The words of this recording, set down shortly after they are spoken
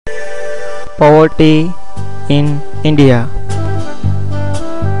Poverty in India.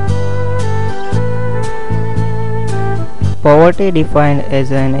 Poverty defined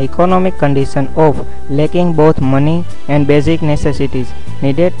as an economic condition of lacking both money and basic necessities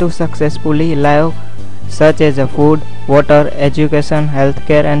needed to successfully live, such as food, water, education,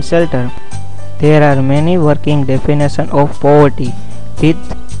 healthcare and shelter. There are many working definitions of poverty, with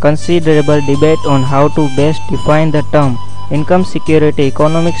considerable debate on how to best define the term. Income security,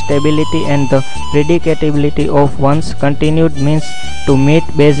 economic stability and the predictability of one's continued means to meet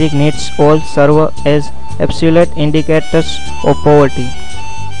basic needs all serve as absolute indicators of poverty.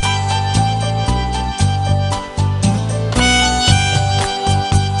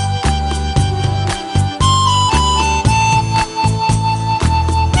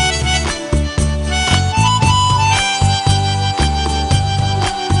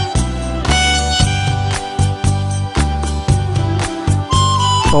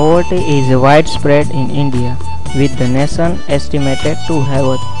 Poverty is widespread in India, with the nation estimated to have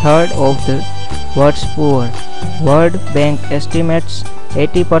a third of the world's poor. World Bank estimates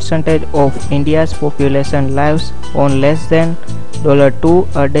 80% of India's population lives on less than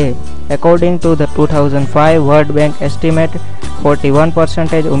 $2 a day. According to the 2005 World Bank estimate,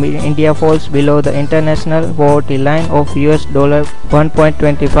 41% of India falls below the international poverty line of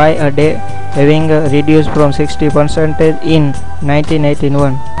 $1.25 a day, having reduced from 60% in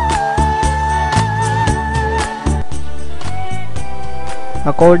 1981.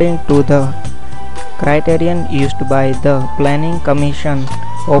 According to the criterion used by the Planning Commission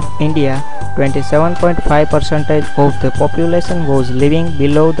of India, 27.5% of the population was living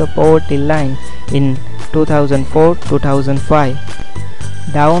below the poverty line in 2004-2005,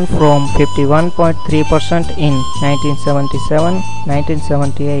 down from 51.3% in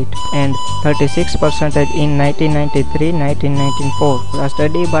 1977-1978 and 36% in 1993-1994. A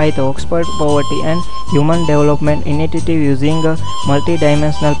study by the Oxford Poverty and Human Development Initiative using a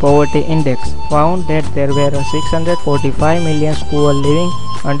multidimensional poverty index found that there were 645 million poor living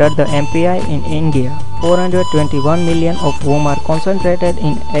under the MPI in India, 421 million of whom are concentrated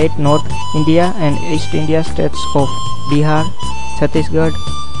in 8 North India and East India states of Bihar, Chhattisgarh,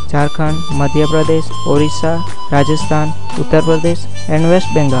 Jharkhand, Madhya Pradesh, Orissa, Rajasthan, Uttar Pradesh and West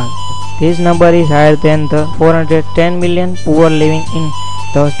Bengal. This number is higher than the 410 million poor living in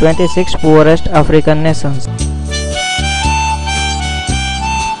the 26 poorest African nations.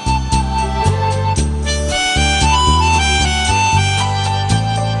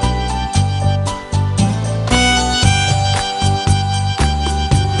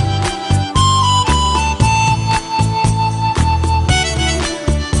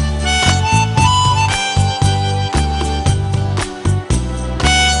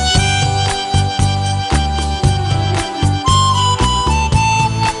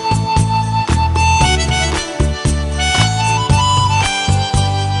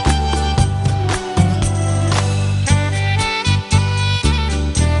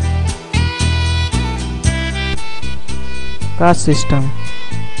 Caste system.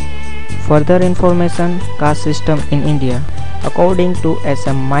 Further information, caste system in India. According to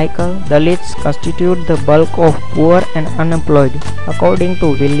S.M. Michael, Dalits constitute the bulk of poor and unemployed. According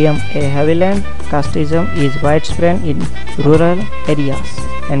to William A. Haviland, casteism is widespread in rural areas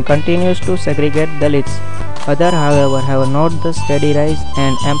and continues to segregate Dalits. Others, however, have noted the steady rise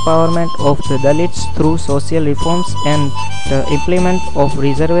and empowerment of the Dalits through social reforms and the implement of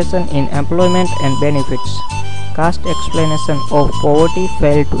reservation in employment and benefits. Caste explanation of poverty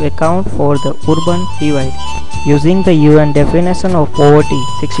failed to account for the urban divide. Using the UN definition of poverty,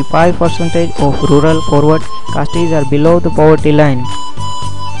 65% of rural forward castes are below the poverty line.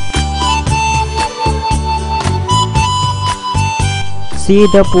 See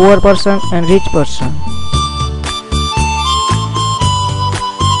the poor person and rich person.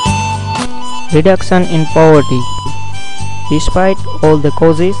 Reduction in poverty. Despite all the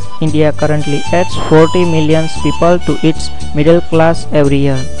causes, India currently adds 40 million people to its middle class every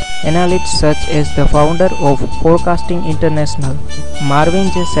year. Analysts such as the founder of Forecasting International,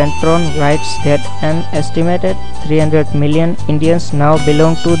 Marvin J. Centron, writes that an estimated 300 million Indians now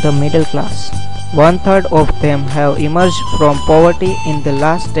belong to the middle class. One-third of them have emerged from poverty in the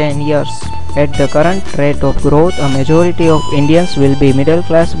last 10 years. At the current rate of growth, a majority of Indians will be middle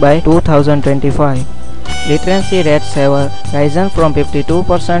class by 2025. Literacy rates have risen from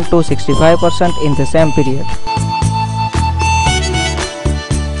 52% to 65% in the same period.